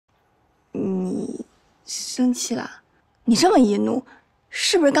生气了？你这么一怒，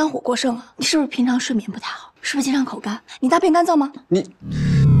是不是肝火过盛啊？你是不是平常睡眠不太好？是不是经常口干？你大便干燥吗？你。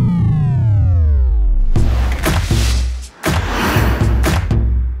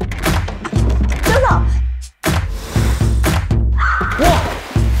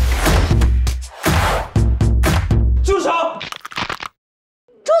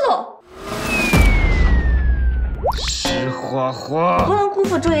 石花花，我不能辜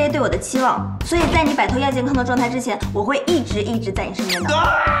负周爷爷对我的期望，所以在你摆脱亚健康的状态之前，我会一直在你身边的。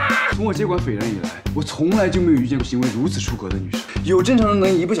从我接管斐然以来，我从来就没有遇见过行为如此出格的女生。有正常人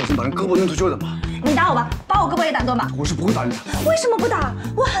能一不小心把人胳膊弄脱臼的吗？你打我吧，把我胳膊也打断吧。我是不会打你的。为什么不打？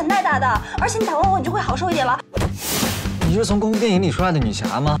我很耐打的，而且你打完我，你就会好受一点了。你是从功夫电影里出来的女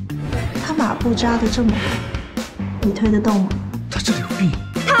侠吗？他马步扎得这么稳，你推得动吗？他这里有病。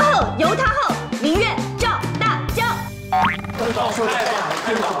他后由他后，明月照大江。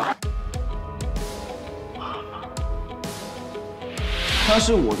 他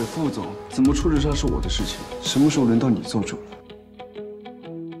是我的副总，怎么处置他是我的事情。什么时候轮到你做主了？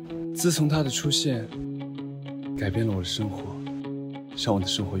自从他的出现，改变了我的生活，让我的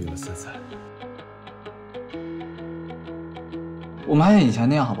生活有了色彩。我们还像以前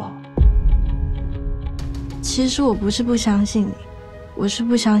那样好不好？其实我不是不相信你，我是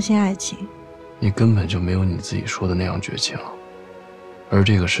不相信爱情。你根本就没有你自己说的那样绝情，而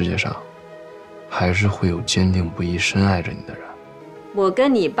这个世界上，还是会有坚定不移深爱着你的人。我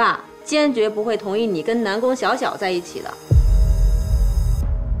跟你爸坚决不会同意你跟南宫小小在一起的。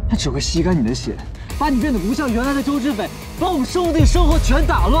他只会吸干你的血，把你变得不像原来的周志伟，把我们兄弟生活全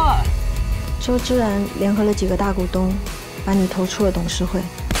打乱。周之然联合了几个大股东，把你投出了董事会。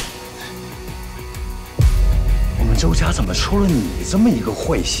我们周家怎么出了你这么一个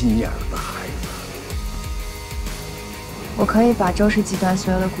坏心眼的孩子？我可以把周氏集团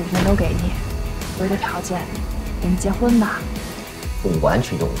所有的股份都给你，有一个条件，我们结婚吧。不完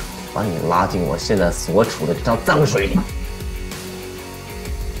全用手，把你拉进我现在所处的这条脏水里。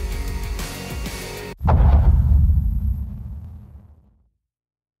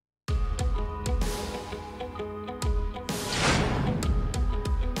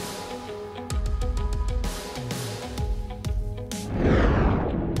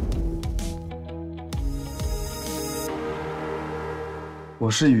我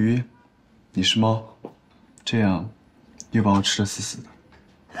是鱼，你是猫，这样又把我吃得死死的。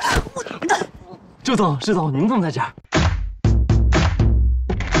周总，施总，您怎么在这儿？